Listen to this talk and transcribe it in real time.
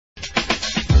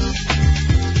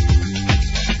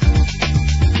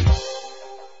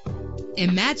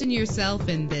Imagine yourself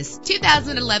in this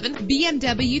 2011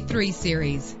 BMW 3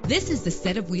 Series. This is the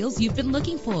set of wheels you've been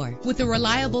looking for, with a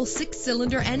reliable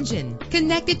 6-cylinder engine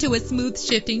connected to a smooth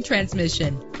shifting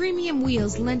transmission. Premium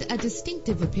wheels lend a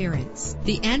distinctive appearance.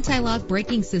 The anti-lock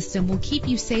braking system will keep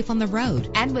you safe on the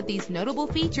road. And with these notable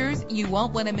features, you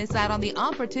won't want to miss out on the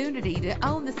opportunity to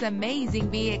own this amazing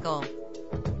vehicle.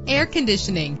 Air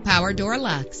conditioning, power door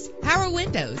locks, power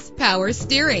windows, power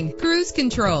steering, cruise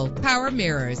control, power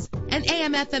mirrors, an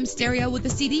AM/FM stereo with a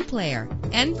CD player.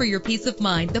 And for your peace of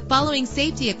mind, the following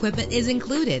safety equipment is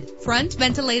included: front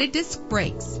ventilated disc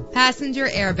brakes, passenger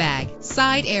airbag,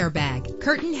 side airbag,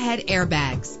 curtain head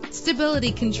airbags,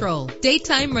 stability control,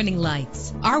 daytime running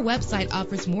lights. Our website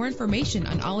offers more information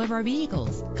on all of our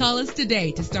vehicles. Call us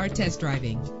today to start test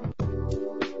driving.